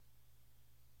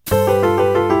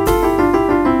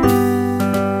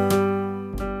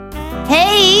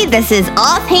This is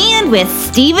Offhand with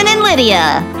Steven and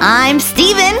Lydia. I'm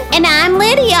Steven. And I'm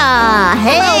Lydia.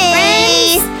 Hey.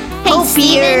 Hello, friends.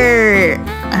 Hey, Steven.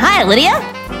 Hi, Lydia.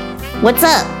 What's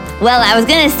up? Well, I was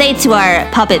going to say to our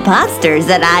puppet podsters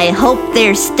that I hope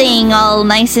they're staying all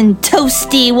nice and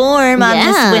toasty warm on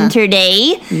this winter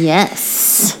day.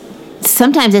 Yes.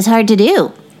 Sometimes it's hard to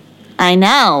do. I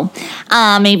know.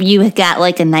 Maybe you got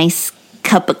like a nice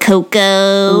cup of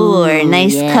cocoa or a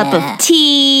nice cup of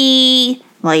tea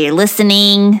while you're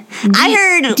listening.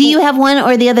 Do you have one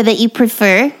or the other that you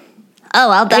prefer? Oh,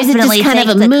 I'll definitely take the cocoa. Or is it just kind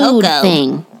of a mood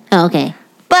thing? Oh, okay.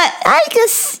 But I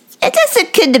guess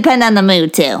it could depend on the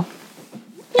mood too. Yeah.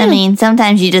 I mean,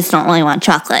 sometimes you just don't really want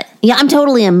chocolate. Yeah, I'm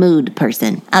totally a mood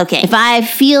person. Okay. If I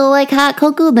feel like hot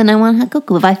cocoa, then I want hot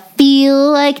cocoa. If I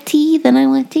feel like tea, then I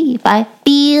want tea. If I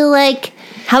feel like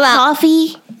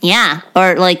coffee. Yeah,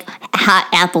 or like hot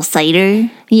apple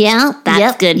cider. Yeah,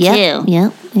 that's good too.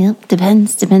 Yep.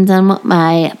 Depends on what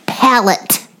my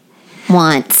palate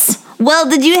wants. Well,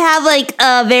 did you have like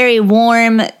a very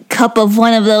warm cup of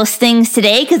one of those things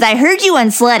today? Because I heard you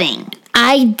went sledding.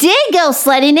 I did go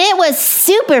sledding. It was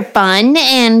super fun.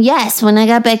 And yes, when I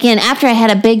got back in, after I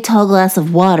had a big tall glass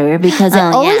of water, because it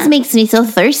always makes me so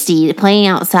thirsty playing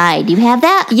outside. Do you have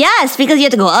that? Yes, because you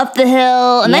have to go up the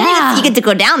hill, and then you get to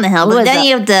go down the hill, but then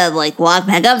you have to like walk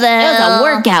back up the hill. It was a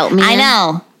workout, man. I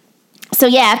know. So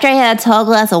yeah, after I had a tall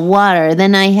glass of water,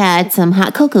 then I had some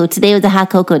hot cocoa. Today was a hot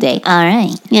cocoa day. All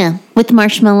right. Yeah, with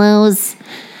marshmallows,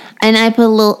 and I put a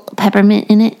little peppermint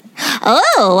in it.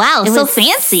 Oh, wow, so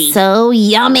fancy. So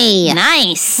yummy.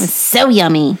 Nice. It was so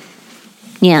yummy.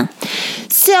 Yeah.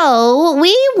 So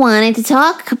we wanted to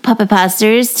talk, Puppet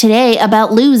Posters, today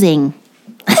about losing.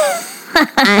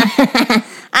 I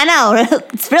know.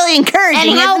 It's really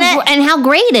encouraging, isn't it? And how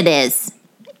great it is.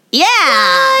 Yeah.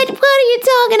 What are you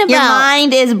talking about? Your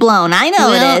mind is blown. I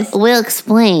know it is. We'll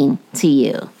explain to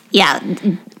you. Yeah.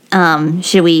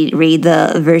 Should we read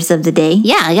the verse of the day?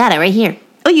 Yeah, I got it right here.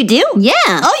 Oh, you do? Yeah.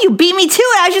 Oh, you beat me to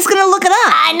it. I was just going to look it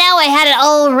up. I know. I had it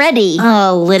already.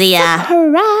 Oh, Lydia.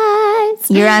 Surprise.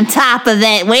 You're on top of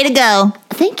it. Way to go.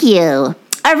 Thank you.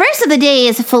 Our verse of the day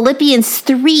is Philippians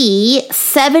 3,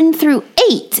 7 through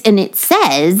 8, and it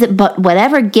says, "But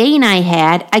whatever gain I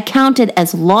had, I counted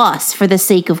as loss for the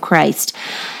sake of Christ.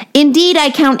 Indeed, I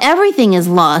count everything as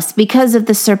loss because of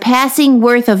the surpassing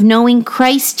worth of knowing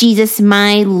Christ Jesus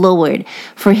my Lord.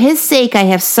 For his sake I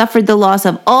have suffered the loss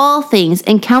of all things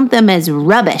and count them as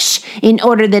rubbish, in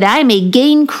order that I may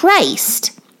gain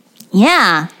Christ."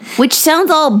 Yeah. Which sounds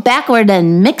all backward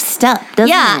and mixed up, doesn't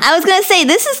it? Yeah, I was going to say,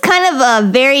 this is kind of a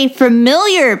very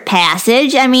familiar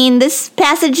passage. I mean, this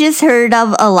passage is heard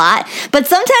of a lot. But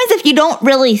sometimes if you don't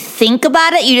really think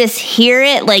about it, you just hear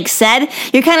it, like said,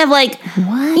 you're kind of like,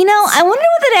 what? You know, I wonder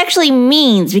what that actually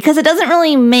means, because it doesn't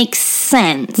really make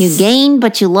sense. You gained,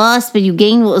 but you lost, but you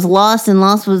gained what was lost, and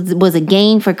lost was a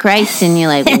gain for Christ, and you're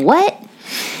like, what?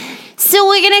 So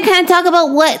we're going to kind of talk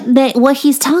about what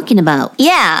he's talking about.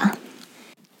 Yeah.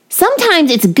 Sometimes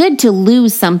it's good to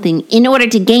lose something in order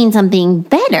to gain something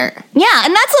better. Yeah,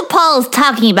 and that's what Paul is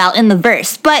talking about in the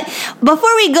verse. But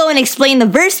before we go and explain the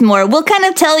verse more, we'll kind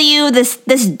of tell you this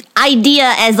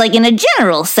idea as like in a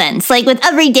general sense, like with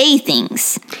everyday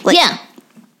things. Like, yeah.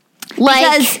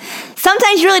 Because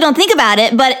sometimes you really don't think about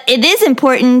it, but it is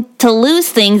important to lose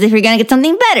things if you're going to get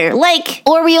something better.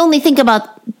 Or we only think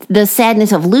about the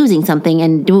sadness of losing something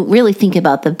and don't really think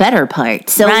about the better part.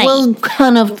 So we'll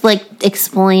kind of like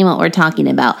explain what we're talking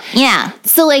about. Yeah.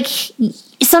 So like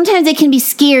sometimes it can be a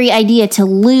scary idea to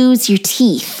lose your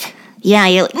teeth. Yeah,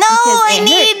 you're like, no,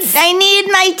 I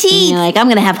need my teeth. And you're like, I'm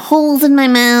going to have holes in my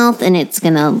mouth and it's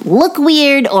going to look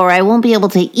weird, or I won't be able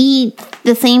to eat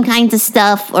the same kinds of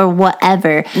stuff or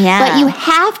whatever. Yeah. But you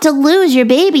have to lose your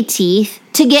baby teeth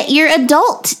to get your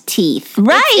adult teeth.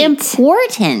 Right. It's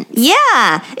important.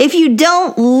 Yeah. If you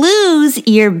don't lose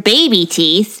your baby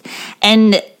teeth,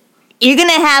 and you're going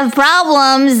to have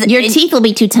problems. Your teeth will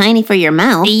be too tiny for your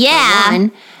mouth. Yeah.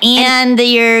 And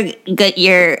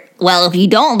well, if you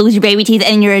don't lose your baby teeth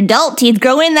and your adult teeth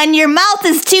grow in, then your mouth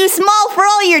is too small for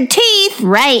all your teeth.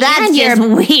 Right. That's just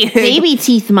weird. Baby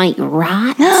teeth might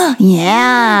rot.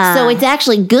 Yeah. So it's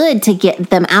actually good to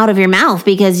get them out of your mouth,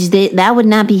 because that would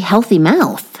not be healthy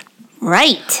mouth.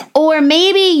 Right. Or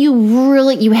maybe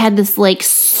you had this like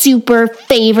super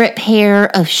favorite pair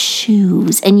of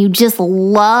shoes and you just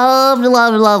loved.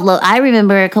 I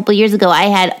remember a couple years ago I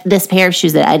had this pair of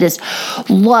shoes that I just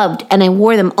loved and I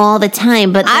wore them all the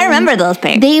time. But I remember those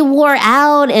pairs. They wore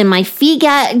out and my feet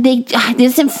they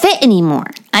didn't fit anymore.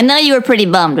 I know you were pretty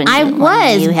bummed when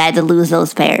you had to lose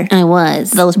those pair. I was.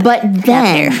 Those, but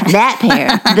then that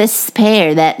pair, this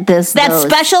pair, that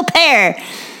special pair.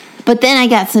 But then I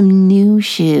got some new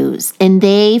shoes, and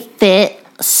they fit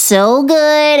so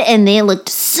good, and they looked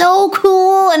so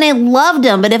cool, and I loved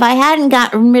them. But if I hadn't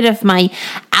gotten rid of my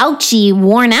ouchy,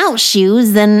 worn out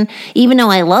shoes, then even though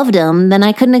I loved them, then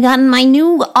I couldn't have gotten my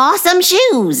new awesome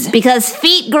shoes. Because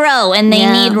feet grow and they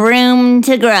Yeah. need room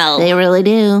to grow. They really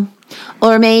do.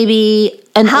 Or maybe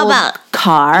How old about-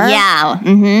 car? Yeah.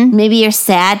 Mm-hmm. Maybe you're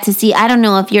sad to see. I don't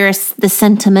know if you're the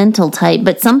sentimental type,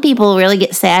 but some people really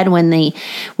get sad when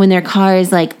their car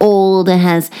is like old and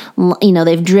has,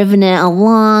 they've driven it a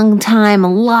long time,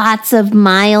 lots of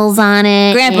miles on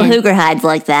it. Grandpa and- Hoogerhide's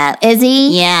like that. Is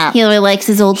he? Yeah. He really likes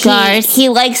his old cars. He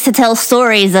likes to tell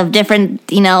stories of different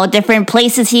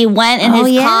places he went in Oh,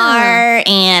 his yeah. car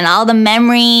and all the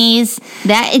memories.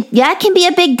 That can be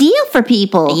a big deal for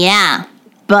people. Yeah.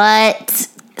 But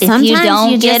If sometimes you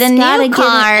don't just get a new gotta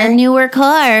car- get a newer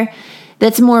car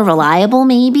that's more reliable,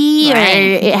 maybe, or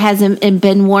Right. it hasn't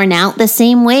been worn out the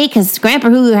same way. Because Grandpa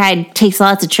Hoogerhide takes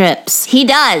lots of trips. He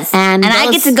does. And I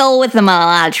those- get to go with him on a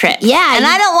lot of trips. Yeah, And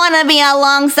you- I don't want to be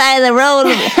alongside of the road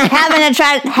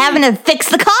having to fix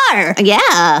the car.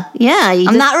 Yeah.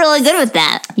 I'm not really good with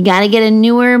that. You got to get a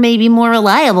newer, maybe more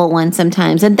reliable one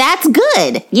sometimes, and that's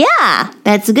good. Yeah.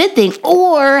 That's a good thing.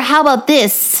 Or how about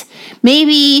this?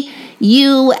 Maybe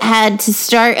you had to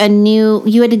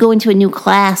go into a new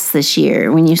class this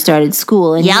year when you started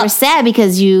school, and you Yep. were sad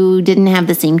because you didn't have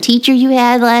the same teacher you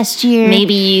had last year.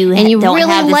 Maybe you and you don't really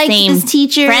have the liked same this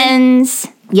teacher. friends.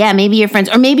 Yeah, maybe your friends,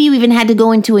 or maybe you even had to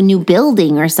go into a new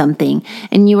building or something,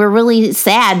 and you were really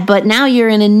sad. But now you're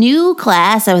in a new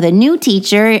class or with a new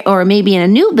teacher, or maybe in a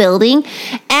new building,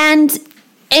 and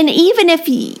even if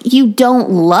you don't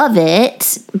love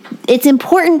it, it's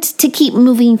important to keep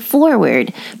moving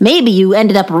forward. Maybe you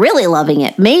ended up really loving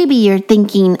it. Maybe you're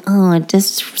thinking, oh, I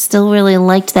just still really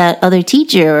liked that other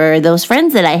teacher or those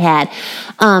friends that I had.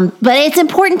 But it's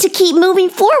important to keep moving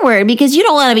forward because you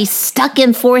don't want to be stuck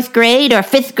in 4th grade or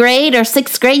 5th grade or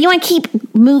 6th grade. You want to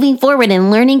keep moving forward and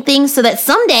learning things so that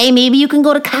someday maybe you can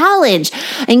go to college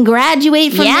and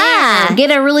graduate from Yeah. there.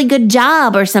 Get a really good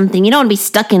job or something. You don't want to be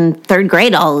stuck in 3rd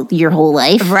grade all your whole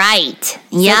life. Right.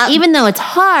 So Yeah. even though it's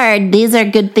hard, these are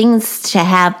good things to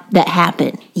have that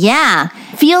happen. Yeah.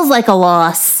 Feels like a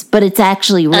loss, but it's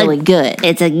actually really good.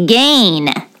 It's a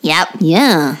gain. Yep.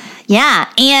 Yeah. Yeah,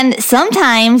 and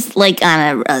sometimes, like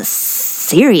on a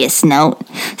serious note,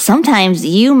 sometimes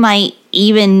you might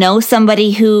even know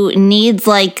somebody who needs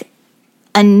like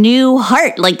a new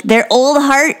heart. Like their old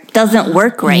heart doesn't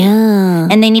work right, Yeah.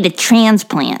 and they need a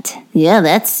transplant. Yeah,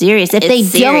 that's serious. If they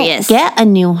serious. don't get a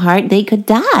new heart, they could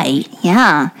die.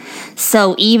 Yeah,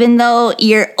 so even though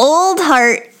your old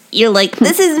heart, you're like,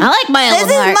 this is I like my this old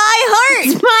is heart. my heart,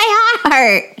 It's my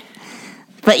heart.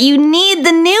 but you need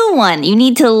the new one. You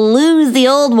need to lose the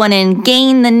old one and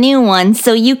gain the new one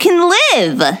so you can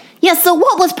live. Yeah, so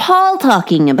what was Paul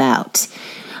talking about?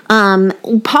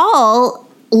 Paul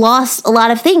lost a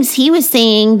lot of things. He was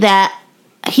saying that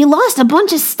he lost a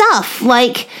bunch of stuff.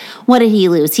 Like, what did he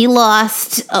lose? He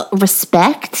lost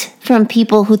respect from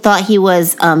people who thought he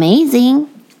was amazing.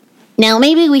 Now,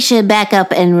 maybe we should back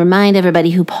up and remind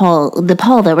everybody who Paul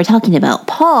that we're talking about.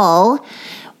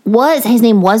 His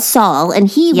name was Saul, and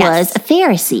he Yes. was a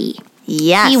Pharisee.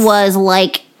 Yes, He was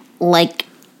like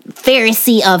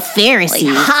Pharisee of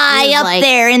Pharisees. high He was up like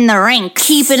there in the ranks.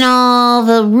 keeping all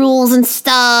the rules and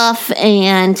stuff,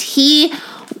 and he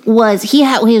was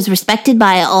respected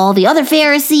by all the other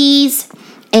Pharisees,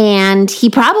 and he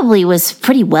probably was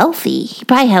pretty wealthy. He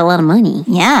probably had a lot of money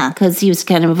Yeah, because he was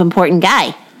kind of an important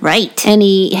guy, right. and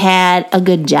he had a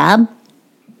good job.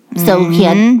 So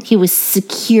he was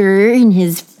secure in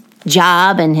his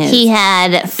job and his He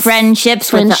had friendships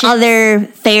Friendships. with other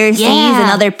Pharisees Yeah.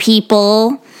 and other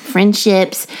people.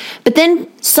 friendships. But then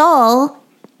Saul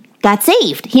got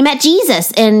saved. He met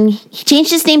Jesus and he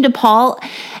changed his name to Paul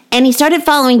and he started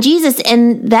following Jesus,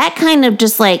 and that kind of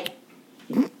just like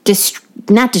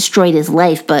not destroyed his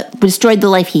life, but destroyed the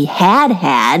life he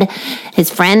had. His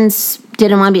friends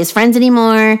didn't want to be his friends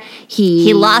anymore.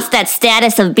 He lost that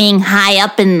status of being high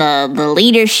up in the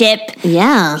leadership.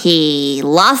 Yeah. He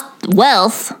lost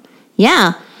wealth.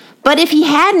 Yeah. But if he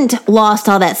hadn't lost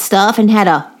all that stuff and had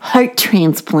a heart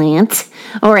transplant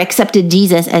or accepted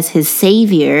Jesus as his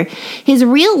savior, his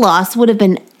real loss would have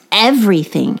been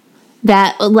everything.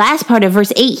 that last part of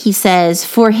verse 8, he says,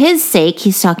 for his sake,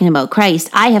 he's talking about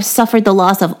Christ, I have suffered the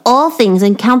loss of all things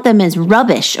and count them as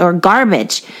rubbish or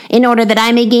garbage in order that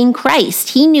I may gain Christ.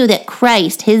 He knew that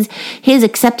Christ, his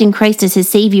accepting Christ as his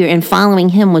Savior and following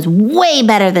him was way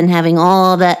better than having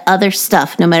all that other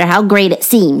stuff, no matter how great it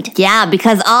seemed. Yeah,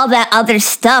 because all that other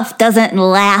stuff doesn't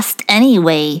last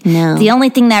anyway. No. The only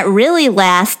thing that really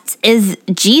lasts is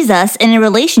Jesus in a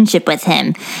relationship with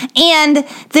him. And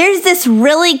there's this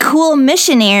really cool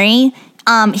missionary.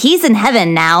 He's in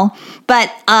heaven now, but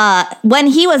when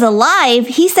he was alive,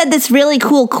 he said this really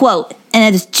cool quote,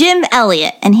 and it's Jim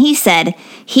Elliot, and he said,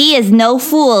 he is no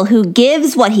fool who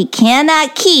gives what he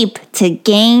cannot keep to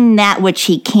gain that which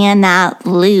he cannot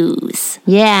lose.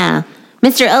 Yeah.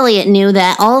 Mr. Elliot knew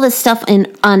that all the stuff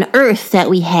on earth that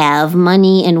we have,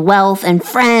 money and wealth and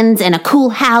friends and a cool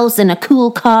house and a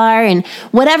cool car and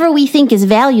whatever we think is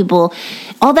valuable,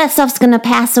 all that stuff's going to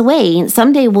pass away. And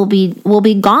someday we'll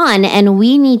be gone, and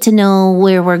we need to know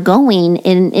where we're going.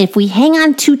 And if we hang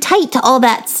on too tight to all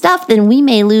that stuff, then we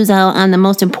may lose out on the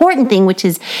most important thing, which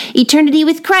is eternity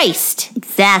with Christ.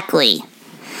 Exactly.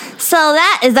 So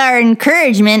that is our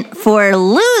encouragement for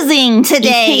losing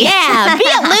today. Yeah, be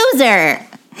a loser.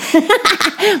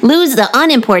 Lose the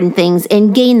unimportant things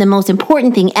and gain the most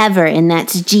important thing ever, and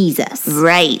that's Jesus.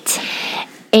 Right.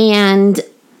 And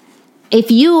if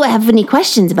you have any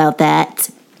questions about that,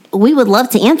 we would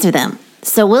love to answer them.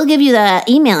 So we'll give you the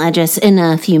email address in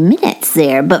a few minutes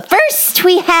there. But first,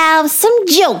 we have some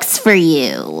jokes for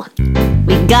you.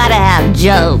 We gotta have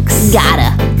jokes.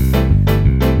 Gotta.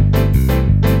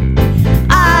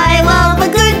 I love a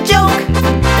good joke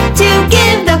to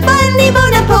give the funny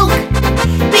bone a poke.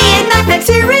 Be it knock-knocks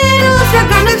or riddles, for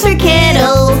grown-ups or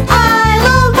kiddles. I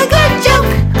love a good joke.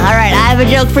 All right, I have a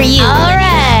joke for you. All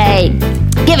right.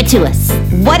 Give it to us.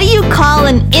 What do you call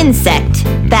an insect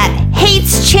that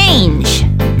hates change?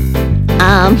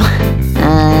 I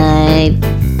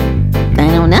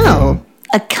don't know.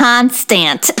 A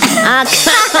constant. A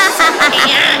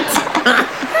constant.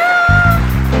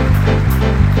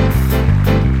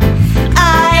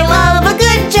 I love a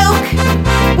good joke.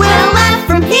 We'll laugh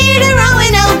from here to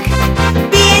Roanoke.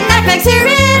 Be it knock-knocks or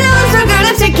riddles, or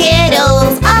grown-ups or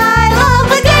kiddles. I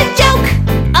love a good joke.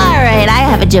 All right, I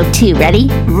have a joke too. Ready?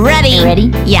 Ready. You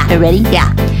ready? Yeah. You ready?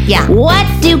 Yeah. Yeah. What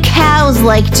do cows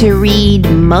like to read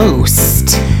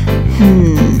most?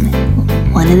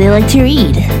 What do they like to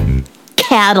read?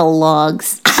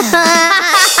 Catalogs.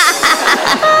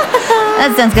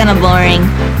 That sounds kind of boring.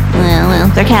 Well,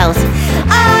 they're cows.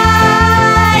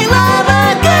 I love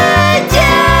a good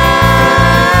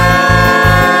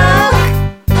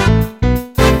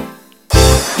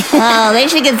joke. Oh, they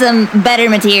should get some better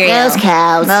material. Those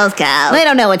cows. Those cows. They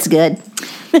don't know what's good.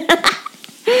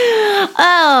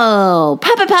 Oh,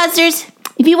 Puppet Podsters,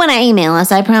 if you want to email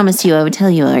us, I promised you I would tell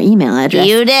you our email address.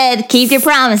 You did. Keep your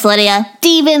promise, Lydia.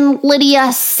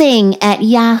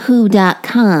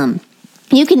 StephenLydiaSing@yahoo.com.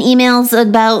 You can email us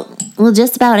about,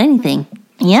 just about anything.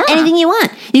 Yeah. Anything you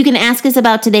want. You can ask us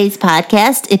about today's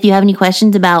podcast. If you have any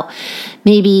questions about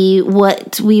maybe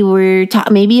what we were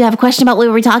maybe you have a question about what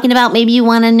we were talking about. Maybe you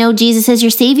want to know Jesus as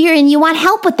your Savior and you want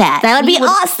help with that. That would be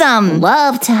awesome.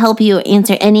 Love to help you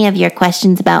answer any of your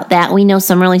questions about that. We know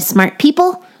some really smart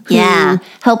people who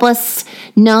help us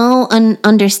know and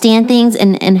understand things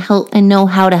and help and know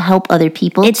how to help other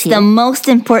people. It's the most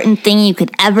important thing you could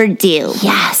ever do.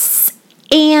 Yes.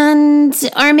 And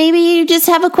or maybe you just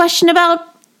have a question about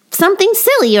something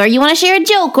silly, or you want to share a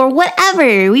joke, or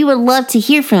whatever. We would love to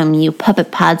hear from you, Puppet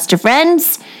Podster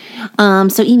friends.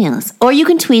 So email us. Or you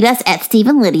can tweet us at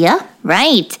Stephen Lydia.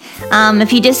 Right.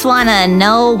 If you just want to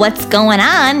know what's going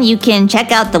on, you can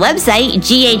check out the website,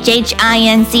 ghhinc.org,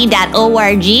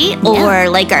 or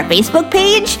like our Facebook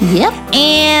page. Yep.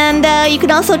 And you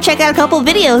can also check out a couple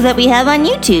videos that we have on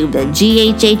YouTube, the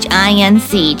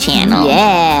GHHINC channel.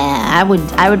 Yeah, I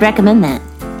would recommend that.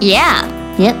 Yeah.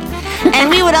 Yep.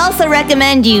 And we would also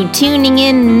recommend you tuning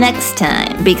in next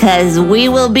time, because we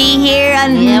will be here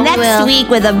next week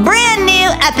with a brand new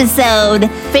episode.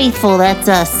 Faithful, that's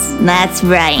us. That's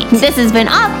right. This has been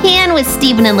Offhand with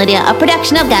Stephen and Lydia, a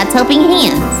production of God's Helping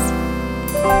Hands.